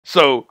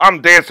So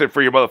I'm dancing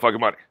for your motherfucking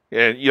money.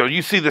 And, you know,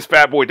 you see this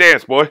fat boy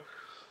dance, boy.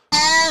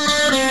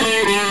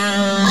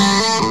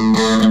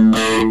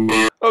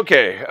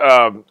 Okay,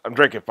 I'm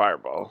drinking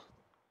Fireball.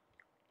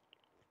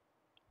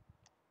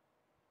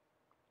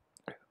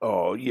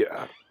 Oh,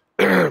 yeah.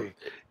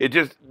 It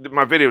just,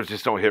 my videos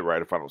just don't hit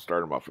right if I don't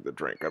start them off with a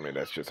drink. I mean,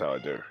 that's just how I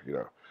do, you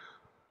know.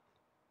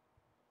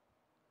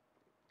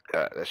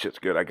 That shit's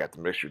good. I got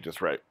the mixture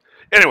just right.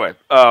 Anyway,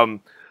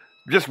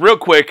 just real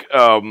quick,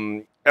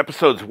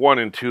 episodes 1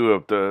 and 2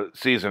 of the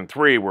season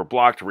 3 were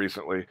blocked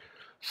recently.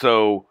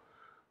 So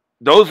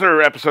those are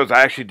episodes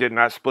I actually did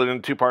not split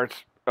into 2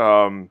 parts.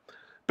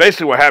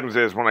 Basically what happens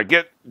is when I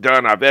get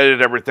done, I've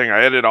edited everything.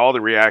 I edit all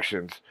the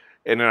reactions.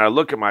 And then I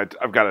look at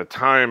I've got a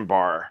time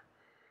bar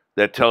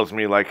that tells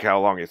me like how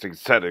long it's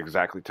set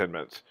exactly 10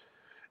 minutes.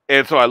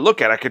 And so I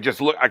look at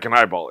it, I can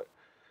eyeball it.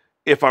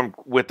 If I'm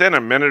within a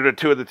minute or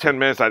 2 of the 10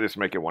 minutes, I just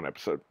make it 1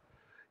 episode.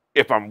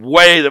 If I'm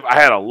I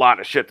had a lot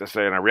of shit to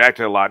say and I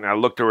reacted a lot and I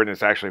looked through it and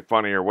it's actually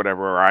funny or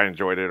whatever, or I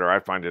enjoyed it or I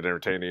find it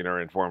entertaining or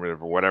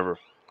informative or whatever,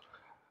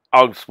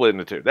 I'll split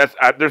into 2.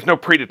 There's no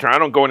predetermined. I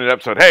don't go into an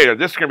episode, hey,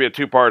 this is going to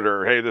be a 2-parter,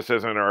 or hey, this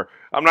isn't, or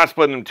I'm not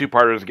splitting them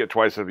 2-parters to get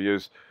twice the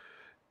views.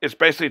 It's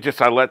basically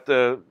just I let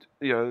the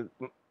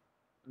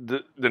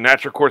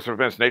natural course of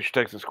events, nature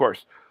takes its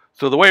course.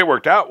 So the way it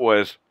worked out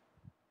was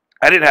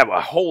I didn't have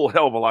a whole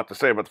hell of a lot to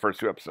say about the first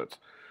 2 episodes.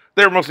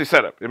 They were mostly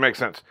set up. It makes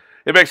sense.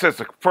 It makes sense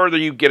the further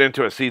you get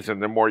into a season,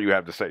 the more you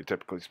have to say,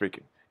 typically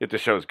speaking, if the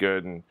show's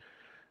good and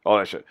all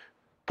that shit.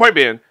 Point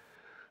being,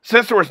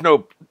 since there was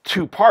no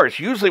 2 parts,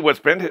 usually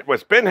what's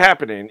been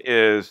happening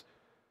is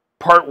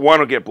part 1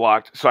 will get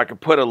blocked, so I can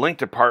put a link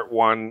to part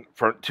 1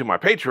 to my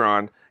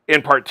Patreon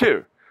in part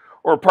 2.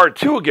 Or part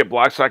 2 will get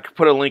blocked, so I can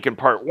put a link in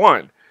part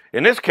 1.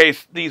 In this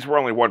case, these were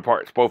only 1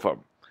 parts, both of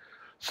them.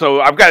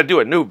 So I've got to do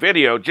a new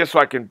video just so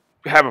I can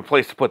have a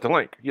place to put the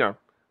link. You know,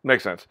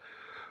 makes sense.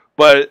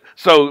 But,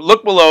 so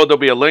look below, there'll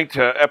be a link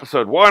to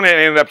episode 1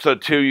 and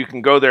episode 2. You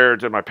can go there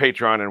to my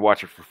Patreon and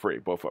watch it for free,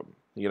 both of them.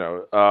 You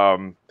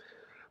know,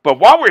 but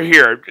while we're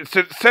here,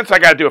 since I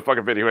got to do a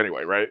fucking video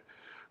anyway, right?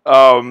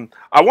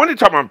 I wanted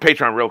to talk about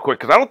Patreon real quick,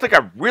 because I don't think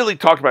I've really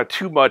talked about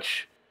too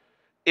much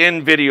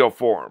in video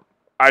form.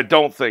 I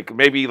don't think.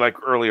 Maybe like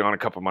early on a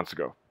couple months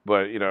ago.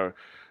 But, you know,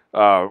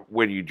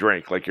 when you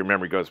drink, like your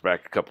memory goes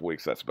back a couple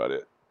weeks, that's about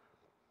it.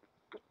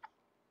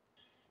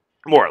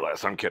 More or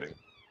less, I'm kidding.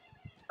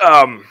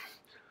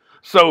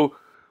 So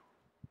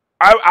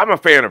I'm a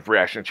fan of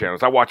reaction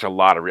channels. I watch a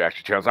lot of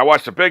reaction channels. I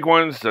watch the big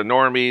ones, the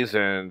normies,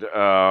 and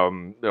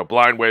you know,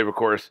 Blind Wave, of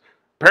course.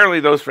 Apparently,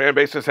 those fan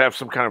bases have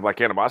some kind of like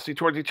animosity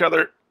towards each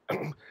other.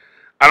 I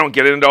don't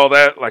get into all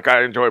that. Like,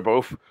 I enjoy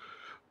both.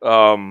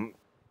 And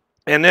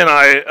then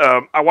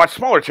I watch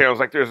smaller channels.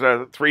 Like, there's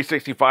a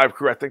 365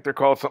 crew, I think they're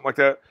called, something like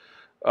that.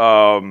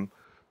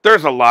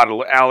 There's a lot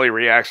of Alley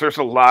Reacts. There's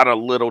a lot of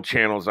little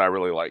channels I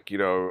really like. You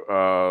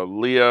know,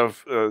 Leah.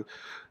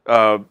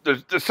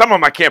 There's some of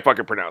them I can't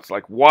fucking pronounce.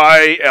 Like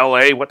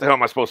YLA. What the hell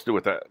am I supposed to do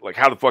with that? Like,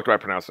 how the fuck do I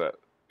pronounce that?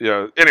 You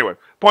know. Anyway,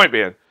 point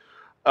being,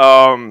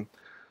 I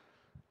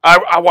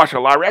watch a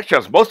lot of reaction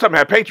channels. Most of them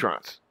have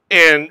patrons.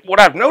 And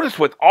what I've noticed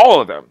with all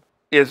of them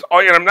is,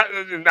 and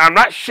I'm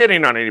not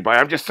shitting on anybody.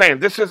 I'm just saying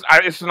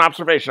it's an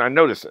observation. I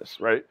noticed this,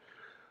 right?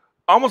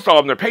 Almost all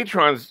of them, their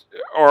patrons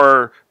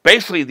are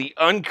basically the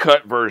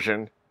uncut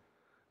version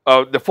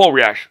of the full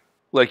reaction.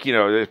 Like, you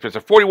know, if it's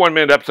a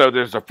 41-minute episode,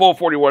 there's a full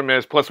 41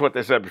 minutes plus what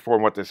they said before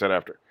and what they said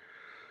after.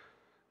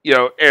 You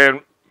know, and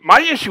my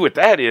issue with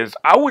that is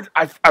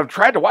I've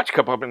tried to watch a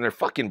couple of them and they're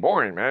fucking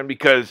boring, man,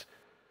 because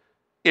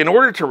in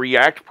order to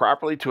react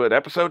properly to an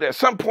episode, at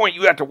some point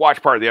you have to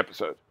watch part of the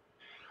episode.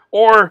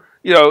 Or,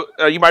 you know,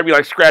 you might be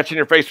like scratching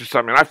your face or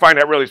something. And I find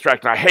that really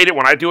distracting. I hate it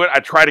when I do it. I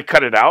try to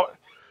cut it out.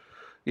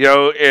 You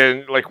know,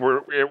 and like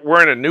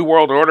we're in a new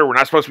world order. We're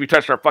not supposed to be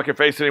touching our fucking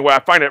face anyway.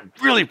 I find it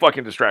really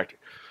fucking distracting.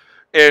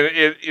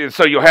 And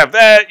so you'll have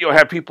that. You'll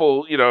have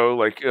people, you know,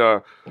 like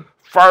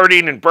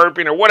farting and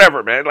burping or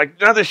whatever, man.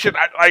 Like, none of this shit,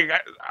 I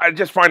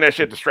just find that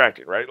shit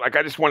distracting, right? Like,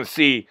 I just want to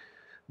see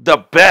the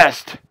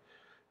best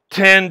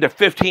 10 to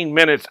 15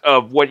 minutes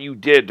of what you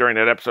did during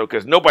that episode,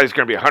 because nobody's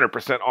going to be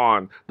 100%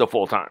 on the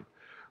full time.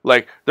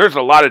 Like, there's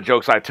a lot of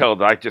jokes I tell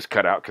that I just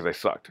cut out because they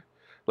sucked.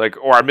 Like,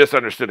 or I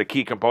misunderstood a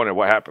key component of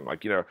what happened.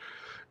 Like, you know,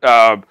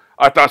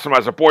 I thought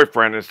somebody was a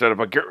boyfriend instead of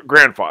a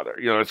grandfather.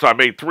 You know, so I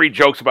made 3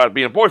 jokes about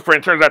being a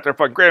boyfriend. Turns out they're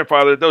fucking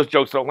grandfather. Those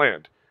jokes don't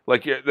land.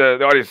 Like,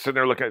 the audience is sitting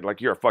there looking at it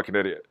like, you're a fucking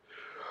idiot.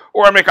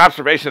 Or I make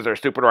observations that are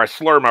stupid, or I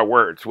slur my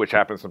words, which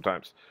happens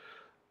sometimes.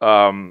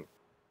 I'm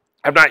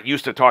not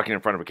used to talking in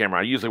front of a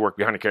camera. I usually work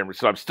behind a camera,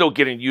 so I'm still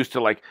getting used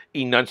to, like,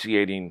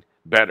 enunciating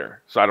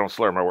better, so I don't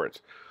slur my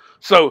words.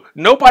 So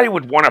nobody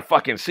would want to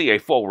fucking see a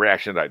full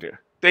reaction that I do.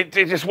 They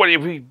just want it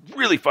to be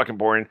really fucking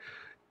boring.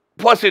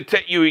 Plus,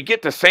 you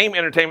get the same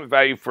entertainment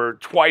value for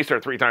twice or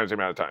 3 times the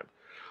amount of time.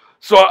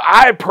 So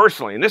I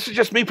personally, and this is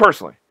just me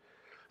personally,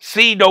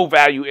 see no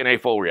value in a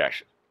full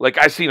reaction. Like,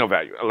 I see no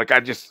value. Like, I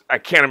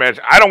can't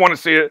imagine. I don't want to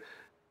see it.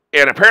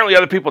 And apparently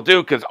other people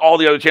do, because all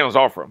the other channels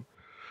offer them.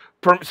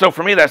 So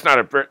for me, that's not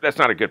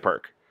a good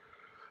perk.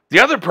 The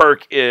other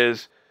perk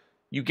is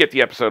you get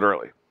the episode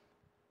early.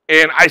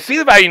 And I see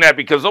the value in that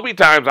because there'll be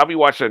times I'll be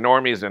watching the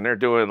normies and they're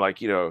doing like,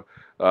 the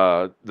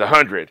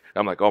 100.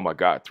 I'm like, oh my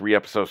God, 3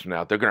 episodes from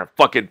now, they're going to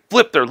fucking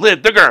flip their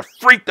lid. They're going to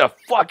freak the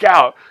fuck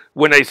out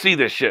when they see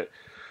this shit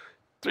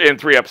in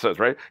 3 episodes,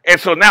 right? And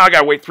so now I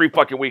got to wait 3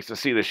 fucking weeks to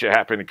see this shit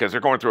happen because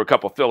they're going through a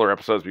couple filler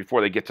episodes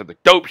before they get to the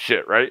dope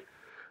shit, right?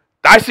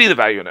 I see the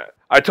value in that.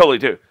 I totally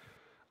do.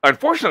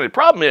 Unfortunately, the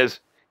problem is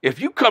if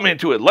you come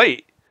into it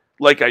late,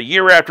 like a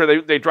year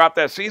after they drop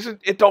that season,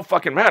 it don't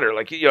fucking matter.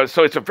 Like,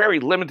 so it's a very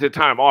limited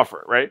time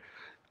offer, right?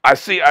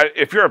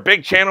 If you're a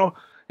big channel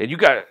and you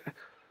got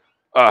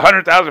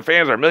 100,000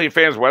 fans or 1 million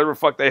fans, whatever the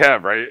fuck they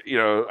have, right?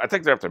 I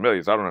think they're up to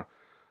millions. I don't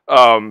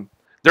know.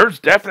 There's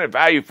definite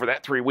value for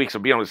that 3 weeks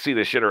of being able to see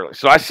this shit early.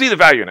 So I see the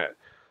value in it.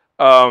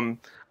 I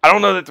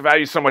don't know that the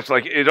value is so much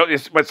like but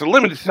it's a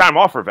limited time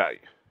offer value.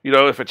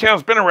 If a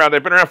channel's been around,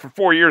 they've been around for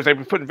 4 years, they've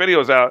been putting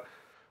videos out,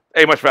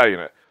 ain't much value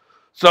in it.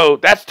 So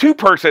that's 2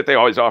 perks that they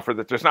always offer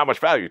that there's not much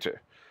value to.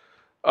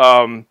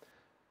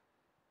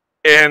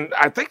 And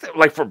I think that,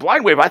 like for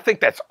Blind Wave, I think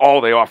that's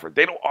all they offer.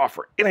 They don't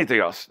offer anything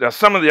else. Now,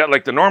 some of the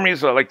like the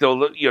normies, like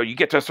they'll you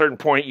get to a certain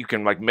point, you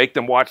can like make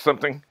them watch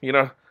something.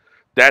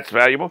 That's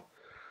valuable.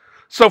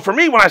 So for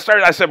me, when I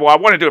started, I said, well, I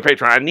want to do a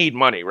Patreon. I need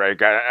money, right?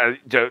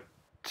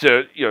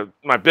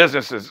 My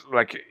business is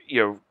like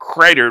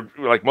cratered,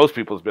 like most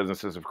people's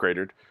businesses have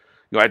cratered.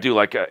 I do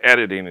like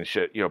editing and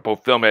shit.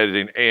 Both film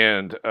editing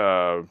and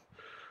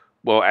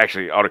well,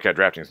 actually, AutoCAD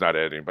drafting is not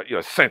editing, but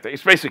same thing.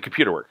 It's basically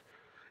computer work.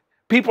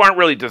 People aren't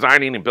really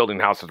designing and building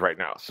houses right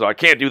now, so I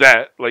can't do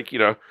that. Like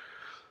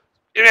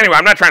Anyway,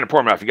 I'm not trying to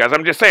pour them out for you guys.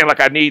 I'm just saying, like,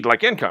 I need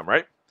like income,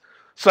 right?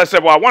 So I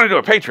said, well, I want to do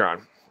a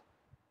Patreon,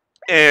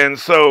 and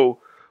so,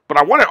 but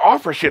I want to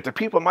offer shit that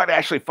people might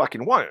actually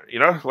fucking want.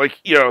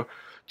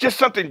 Just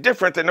something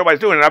different that nobody's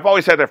doing. And I've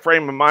always had that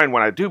frame of mind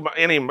when I do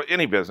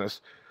any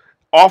business,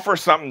 offer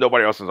something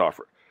nobody else has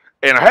offered,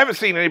 and I haven't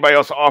seen anybody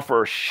else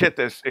offer shit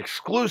that's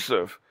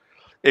exclusive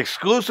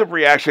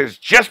reactions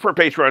just for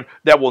Patreon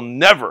that will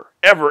never,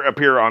 ever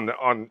appear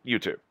on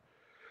YouTube.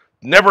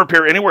 Never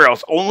appear anywhere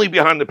else, only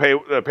behind the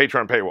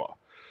Patreon paywall.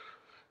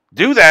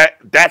 Do that,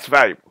 that's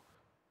valuable.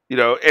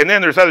 And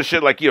then there's other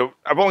shit like,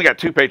 I've only got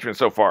 2 patrons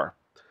so far.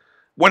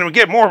 When we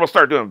get more, we'll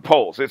start doing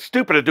polls. It's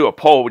stupid to do a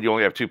poll when you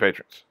only have 2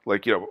 patrons.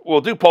 Like,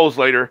 we'll do polls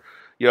later,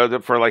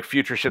 for like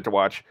future shit to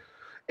watch.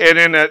 And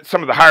then at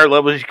some of the higher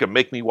levels, you can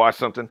make me watch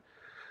something.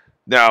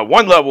 Now,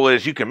 one level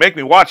is you can make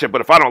me watch it,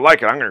 but if I don't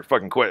like it, I'm going to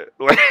fucking quit.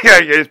 Like,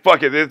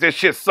 this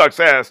shit sucks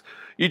ass.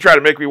 You try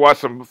to make me watch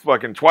some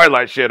fucking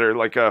Twilight shit or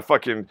like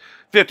fucking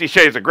 50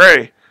 Shades of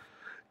Grey,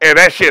 and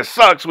that shit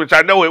sucks, which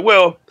I know it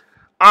will,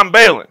 I'm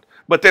bailing.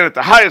 But then at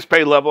the highest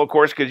pay level, of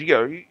course, because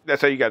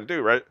that's how you got to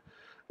do, right?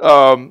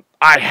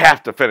 I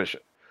have to finish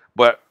it.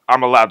 But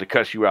I'm allowed to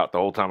cuss you out the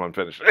whole time I'm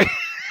finishing it.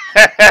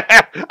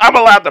 I'm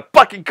allowed to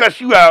fucking cuss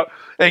you out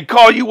and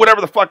call you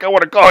whatever the fuck I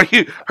want to call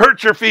you,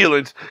 hurt your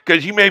feelings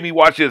because you made me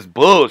watch this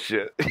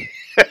bullshit.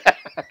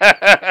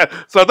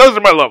 So those are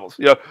my levels.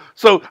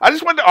 So I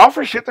just wanted to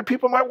offer shit that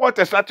people might want.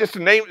 That's not just a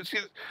name.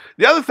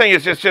 The other thing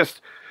is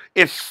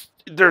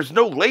there's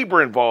no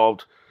labor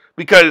involved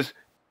because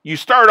you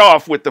start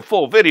off with the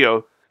full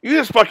video. You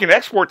just fucking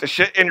export the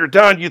shit and you're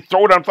done. You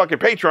throw it on fucking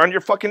Patreon.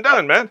 You're fucking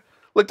done, man.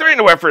 Like, there ain't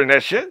no effort in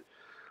that shit.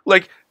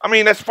 Like, I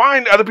mean, that's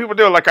fine. Other people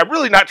do it. Like, I'm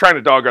really not trying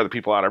to dog other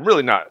people out. I'm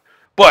really not.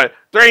 But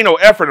there ain't no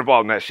effort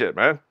involved in that shit,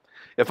 man.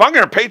 If I'm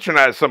going to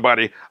patronize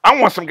somebody, I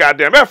want some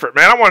goddamn effort,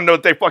 man. I want to know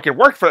that they fucking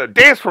work for that.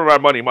 Dance for my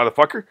money,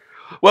 motherfucker.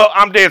 Well,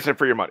 I'm dancing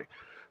for your money.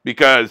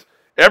 Because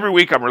every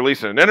week I'm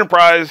releasing an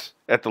Enterprise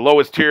at the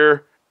lowest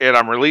tier, and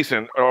I'm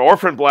releasing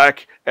Orphan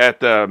Black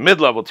at the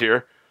mid-level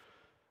tier.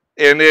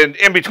 And then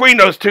in between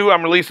those two,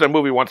 I'm releasing a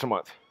movie once a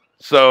month.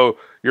 So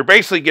you're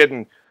basically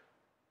getting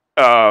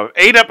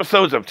 8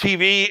 episodes of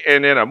TV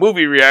and then a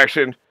movie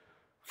reaction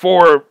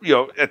for,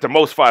 at the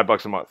most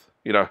 $5 a month,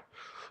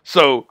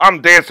 So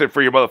I'm dancing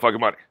for your motherfucking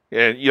money.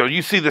 And,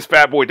 you see this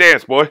fat boy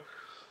dance, boy.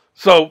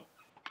 So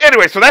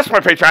anyway, so that's my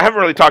Patreon. I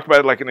haven't really talked about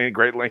it like in any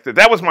great length.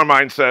 That was my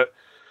mindset.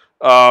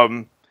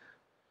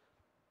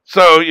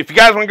 So if you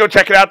guys want to go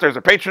check it out, there's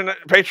a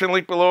Patreon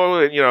link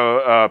below. And,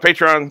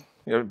 Patreon,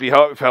 it'd be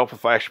helpful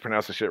if I actually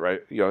pronounce the shit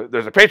right.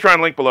 There's a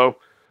Patreon link below.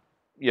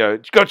 Go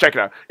check it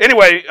out.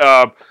 Anyway,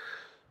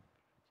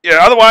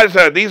 otherwise,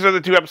 these are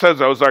the 2 episodes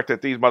of Ozark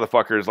that these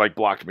motherfuckers, like,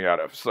 blocked me out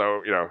of.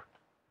 So,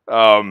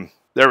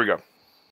 there we go.